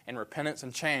forward in repentance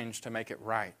and change to make it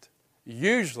right.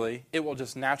 Usually, it will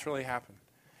just naturally happen.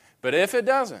 But if it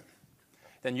doesn't,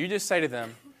 then you just say to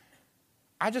them,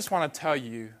 I just want to tell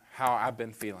you how I've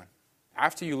been feeling.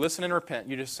 After you listen and repent,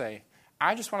 you just say,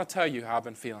 I just want to tell you how I've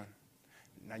been feeling.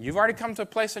 Now, you've already come to a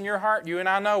place in your heart, you and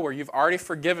I know, where you've already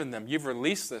forgiven them. You've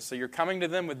released this, so you're coming to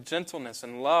them with gentleness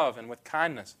and love and with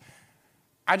kindness.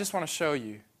 I just want to show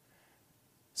you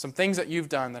some things that you've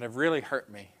done that have really hurt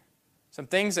me. Some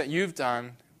things that you've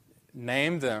done,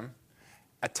 name them.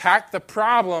 Attack the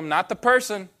problem, not the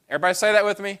person. Everybody say that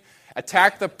with me.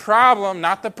 Attack the problem,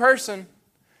 not the person.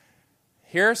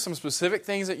 Here are some specific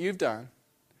things that you've done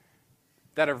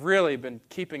that have really been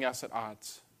keeping us at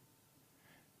odds.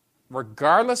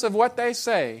 Regardless of what they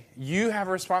say, you have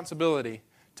a responsibility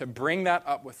to bring that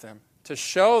up with them, to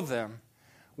show them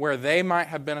where they might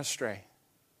have been astray,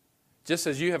 just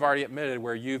as you have already admitted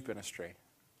where you've been astray.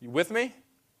 You with me?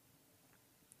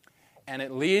 And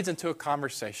it leads into a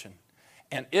conversation.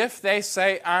 And if they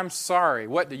say, I'm sorry,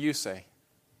 what do you say?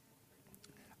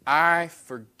 I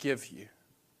forgive you.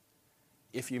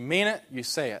 If you mean it, you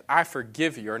say it. I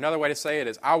forgive you. Or another way to say it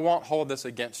is, I won't hold this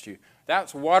against you.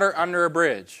 That's water under a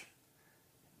bridge.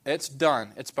 It's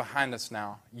done. It's behind us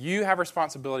now. You have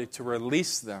responsibility to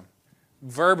release them,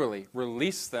 verbally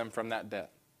release them from that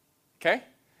debt. Okay?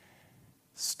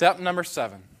 Step number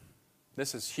 7.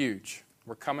 This is huge.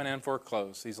 We're coming in for a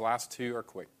close. These last 2 are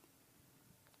quick.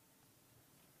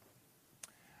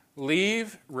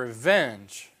 Leave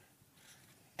revenge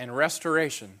and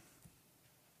restoration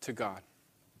to God.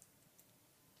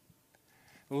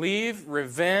 Leave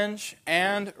revenge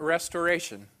and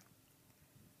restoration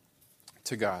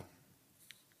to God.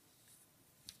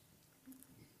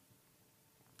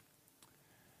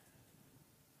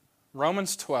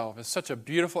 Romans 12 is such a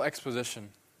beautiful exposition.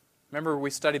 Remember, we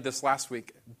studied this last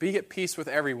week. Be at peace with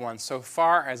everyone so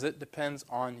far as it depends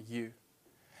on you.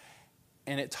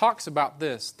 And it talks about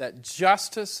this, that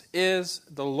justice is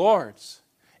the Lord's.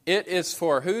 It is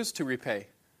for whose to repay?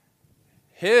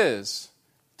 His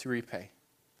to repay.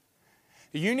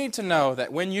 You need to know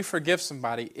that when you forgive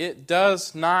somebody, it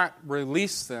does not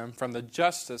release them from the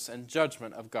justice and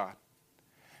judgment of God.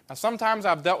 Now, sometimes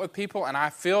I've dealt with people and I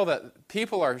feel that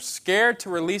people are scared to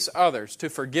release others, to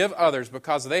forgive others,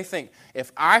 because they think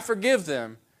if I forgive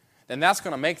them, then that's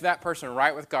going to make that person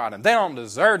right with God. And they don't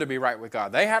deserve to be right with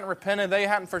God. They hadn't repented. They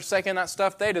hadn't forsaken that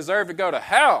stuff. They deserve to go to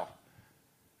hell.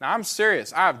 Now, I'm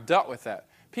serious. I've dealt with that.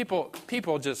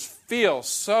 People just feel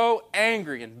so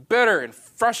angry and bitter and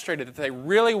frustrated that they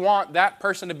really want that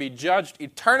person to be judged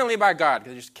eternally by God,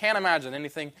 because they just can't imagine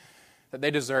anything that they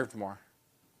deserved more.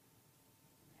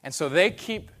 And so they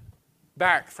keep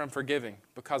back from forgiving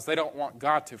because they don't want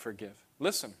God to forgive.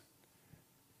 Listen,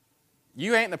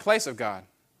 you ain't in the place of God.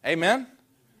 Amen?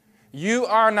 You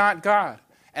are not God.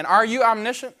 And are you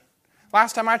omniscient?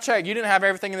 Last time I checked, you didn't have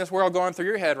everything in this world going through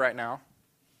your head right now.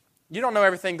 You don't know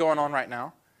everything going on right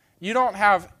now. You don't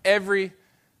have every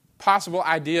possible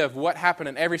idea of what happened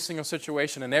in every single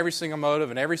situation and every single motive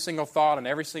and every single thought and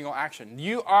every single action.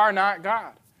 You are not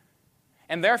God.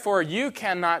 And therefore, you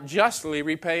cannot justly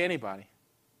repay anybody.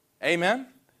 Amen?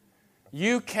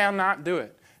 You cannot do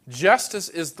it. Justice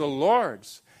is the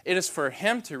Lord's. It is for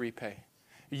Him to repay.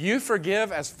 You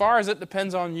forgive as far as it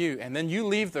depends on you, and then you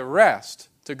leave the rest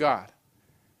to God.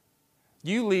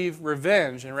 You leave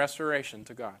revenge and restoration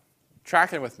to God.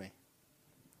 Tracking with me.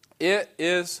 It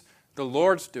is the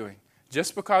Lord's doing.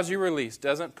 Just because you release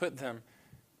doesn't put them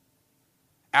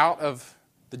out of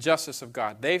the justice of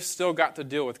God. They've still got to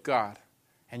deal with God.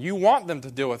 And you want them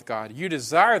to deal with God. You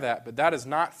desire that, but that is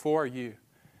not for you.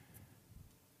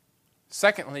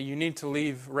 Secondly, you need to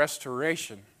leave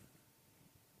restoration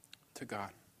to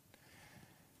God.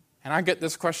 And I get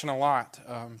this question a lot.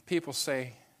 People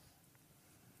say,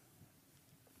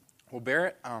 well,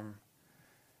 Barrett,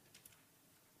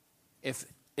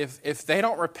 if they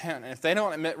don't repent and if they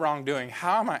don't admit wrongdoing,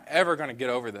 how am I ever going to get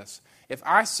over this? If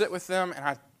I sit with them and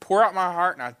I pour out my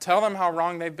heart and I tell them how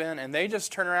wrong they've been and they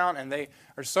just turn around and they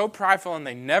are so prideful and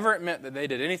they never admit that they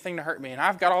did anything to hurt me, and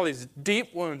I've got all these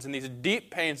deep wounds and these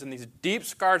deep pains and these deep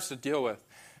scars to deal with,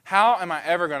 How am I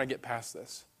ever going to get past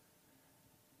this?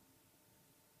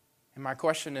 And my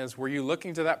question is, were you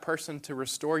looking to that person to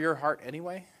restore your heart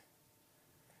anyway?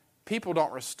 People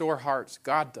don't restore hearts.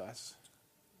 God does.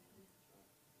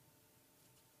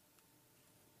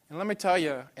 And let me tell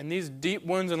you, in these deep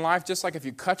wounds in life, just like if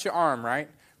you cut your arm, right?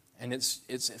 And it's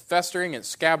festering, it's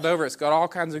scabbed over, it's got all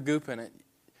kinds of goop in it.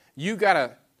 You got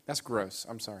to, that's gross,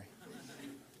 I'm sorry.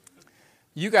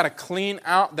 You got to clean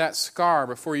out that scar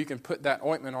before you can put that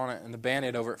ointment on it and the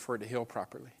Band-Aid over it for it to heal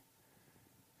properly.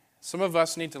 Some of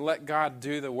us need to let God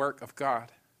do the work of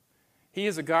God. He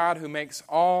is a God who makes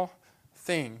all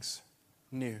things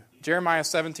new. Jeremiah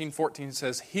 17:14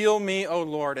 says, "Heal me, O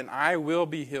Lord, and I will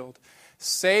be healed.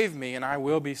 Save me, and I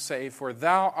will be saved, for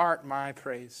thou art my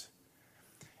praise."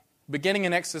 Beginning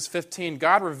in Exodus 15,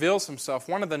 God reveals himself.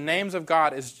 One of the names of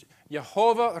God is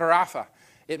Jehovah Rapha.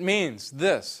 It means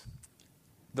this: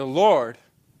 the Lord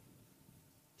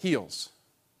heals.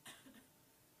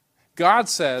 God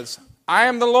says, I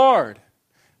am the Lord.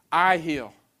 I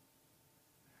heal.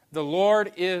 The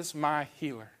Lord is my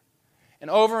healer. And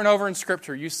over in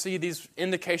Scripture, you see these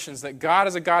indications that God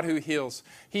is a God who heals.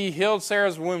 He healed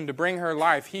Sarah's womb to bring her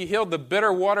life. He healed the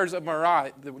bitter waters of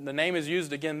Marah. The name is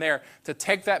used again there to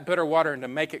take that bitter water and to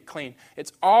make it clean.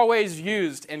 It's always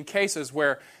used in cases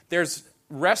where there's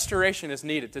restoration is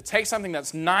needed, to take something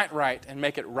that's not right and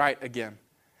make it right again.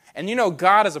 And you know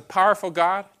God is a powerful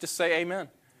God. Just say amen.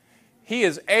 He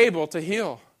is able to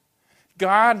heal.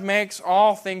 God makes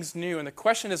all things new. And the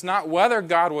question is not whether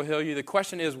God will heal you. The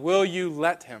question is, will you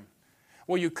let Him?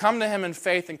 Will you come to Him in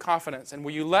faith and confidence? And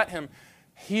will you let Him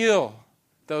heal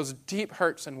those deep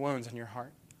hurts and wounds in your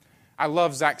heart? I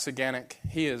love Zach Saganek.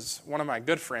 He is one of my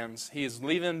good friends. He is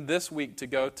leaving this week to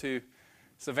go to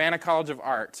Savannah College of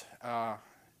Art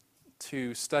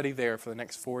to study there for the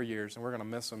next 4 years. And we're going to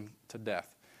miss him to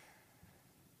death.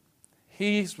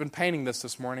 He's been painting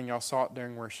this morning. Y'all saw it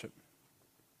during worship.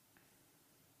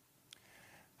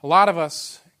 A lot of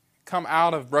us come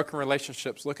out of broken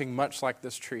relationships looking much like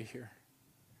this tree here.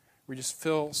 We just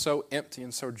feel so empty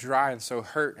and so dry and so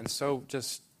hurt and so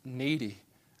just needy.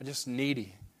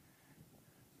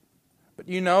 But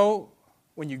you know,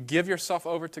 when you give yourself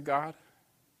over to God,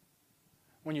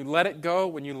 when you let it go,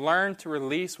 when you learn to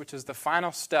release, which is the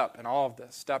final step in all of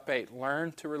this, step 8,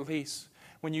 learn to release.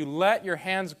 When you let your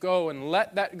hands go and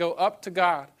let that go up to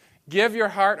God, give your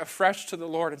heart afresh to the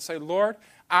Lord and say, Lord,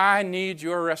 I need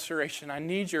your restoration. I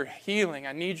need your healing.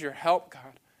 I need your help,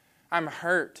 God. I'm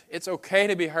hurt. It's okay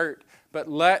to be hurt, but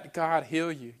let God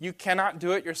heal you. You cannot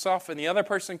do it yourself, and the other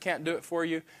person can't do it for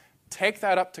you. Take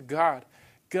that up to God.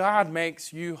 God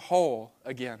makes you whole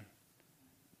again.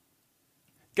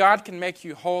 God can make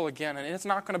you whole again, and it's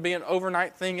not going to be an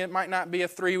overnight thing. It might not be a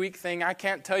 3-week thing. I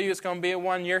can't tell you it's going to be a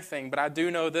 1-year thing, but I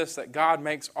do know this, that God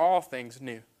makes all things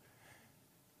new.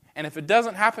 And if it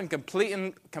doesn't happen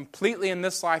completely in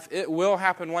this life, it will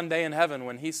happen one day in heaven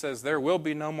when He says there will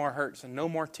be no more hurts and no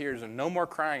more tears and no more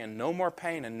crying and no more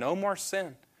pain and no more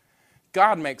sin.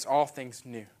 God makes all things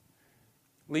new.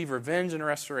 Leave revenge and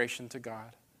restoration to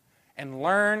God and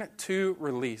learn to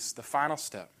release, the final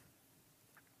step.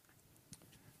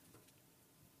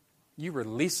 You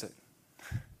release it.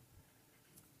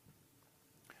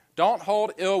 Don't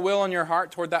hold ill will in your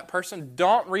heart toward that person.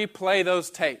 Don't replay those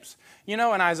tapes. You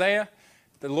know, in Isaiah,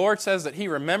 the Lord says that He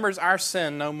remembers our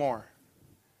sin no more.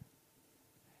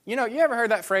 You know, you ever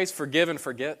heard that phrase, forgive and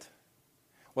forget?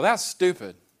 Well, that's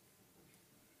stupid.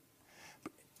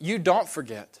 You don't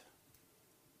forget.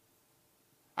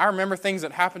 I remember things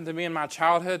that happened to me in my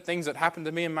childhood, things that happened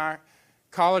to me in my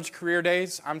college career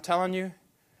days. I'm telling you,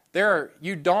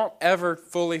 you don't ever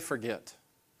fully forget.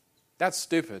 That's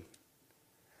stupid.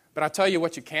 But I tell you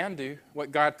what you can do,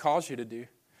 what God calls you to do.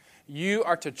 You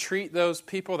are to treat those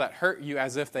people that hurt you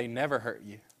as if they never hurt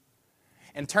you.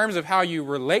 In terms of how you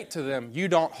relate to them, you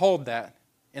don't hold that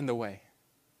in the way.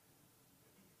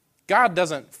 God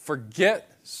doesn't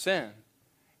forget sin.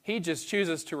 He just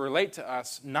chooses to relate to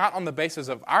us not on the basis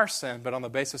of our sin, but on the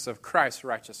basis of Christ's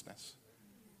righteousness.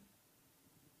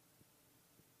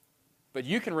 But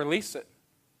you can release it.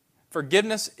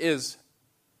 Forgiveness is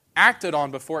acted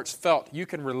on before it's felt. You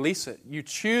can release it. You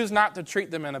choose not to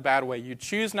treat them in a bad way. You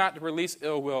choose not to release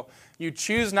ill will. You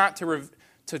choose not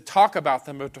to talk about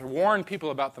them, but to warn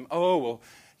people about them. Oh, well,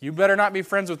 you better not be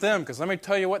friends with them because let me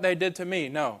tell you what they did to me.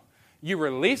 No. You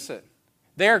release it.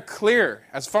 They're clear.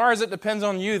 As far as it depends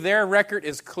on you, their record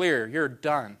is clear. You're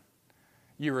done.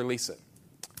 You release it.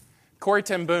 Corrie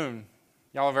ten Boom.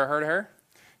 Y'all ever heard of her?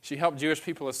 She helped Jewish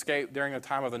people escape during the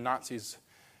time of the Nazis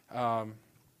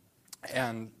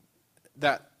and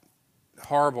that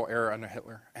horrible era under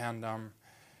Hitler. And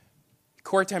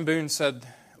Corrie ten Boom said,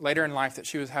 later in life that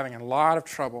she was having a lot of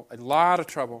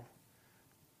trouble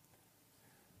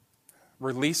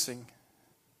releasing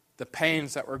the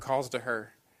pains that were caused to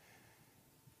her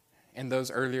in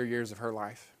those earlier years of her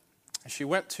life. She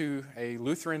went to a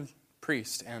Lutheran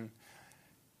priest and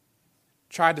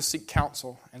tried to seek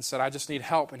counsel and said, I just need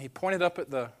help. And he pointed up at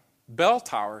the bell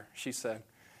tower, she said.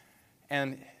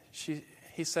 And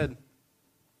he said,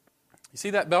 you see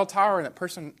that bell tower and that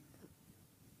person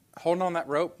holding on that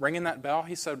rope, ringing that bell?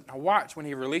 He said, now watch when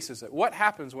he releases it. What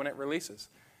happens when it releases?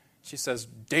 She says,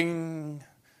 ding,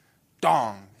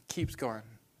 dong. It keeps going.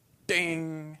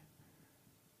 Ding,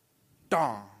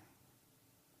 dong.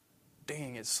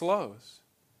 Ding. It slows.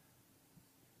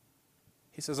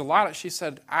 He says, she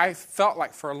said, I felt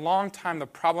like for a long time the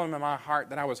problem in my heart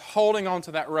that I was holding on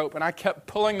to that rope and I kept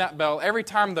pulling that bell. Every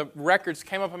time the records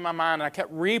came up in my mind and I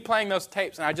kept replaying those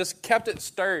tapes and I just kept it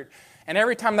stirred. And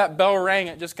every time that bell rang,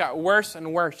 it just got worse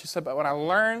and worse. She said, but when I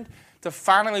learned to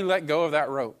finally let go of that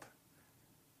rope,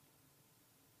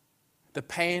 the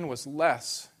pain was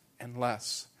less and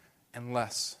less and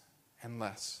less and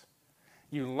less.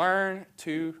 You learn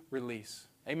to release.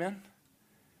 Amen?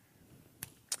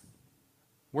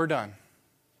 We're done.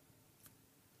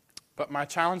 But my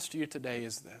challenge to you today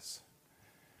is this.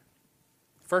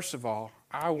 First of all,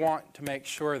 I want to make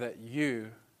sure that you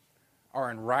are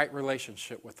in right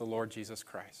relationship with the Lord Jesus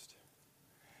Christ.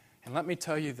 And let me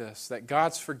tell you this, that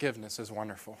God's forgiveness is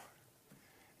wonderful.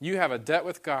 You have a debt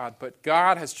with God, but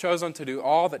God has chosen to do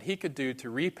all that He could do to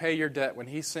repay your debt when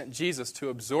He sent Jesus to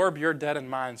absorb your debt and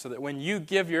mine, so that when you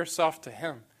give yourself to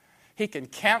Him, He can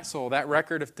cancel that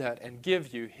record of debt and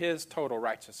give you His total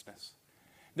righteousness.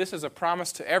 This is a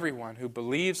promise to everyone who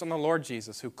believes on the Lord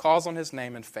Jesus, who calls on His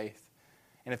name in faith.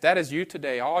 And if that is you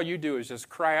today, all you do is just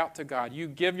cry out to God. You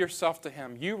give yourself to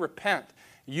Him. You repent.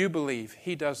 You believe.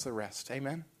 He does the rest.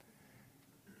 Amen?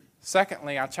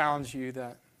 Secondly, I challenge you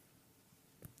that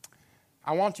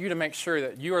I want you to make sure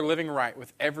that you are living right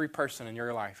with every person in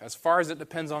your life, as far as it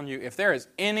depends on you. If there is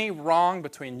any wrong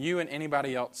between you and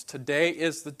anybody else, today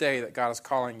is the day that God is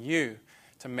calling you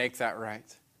to make that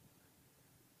right.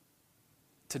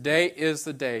 Today is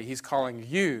the day He's calling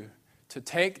you to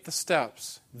take the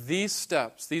steps,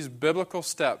 these biblical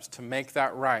steps, to make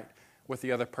that right with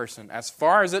the other person. As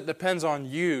far as it depends on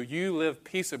you, you live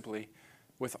peaceably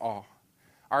with all.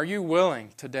 Are you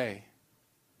willing today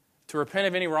to repent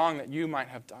of any wrong that you might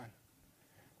have done?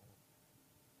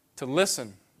 To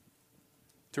listen,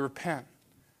 to repent,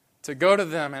 to go to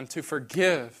them and to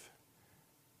forgive,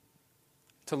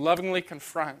 to lovingly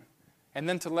confront, and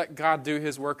then to let God do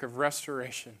His work of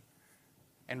restoration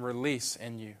and release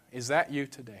in you. Is that you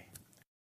today?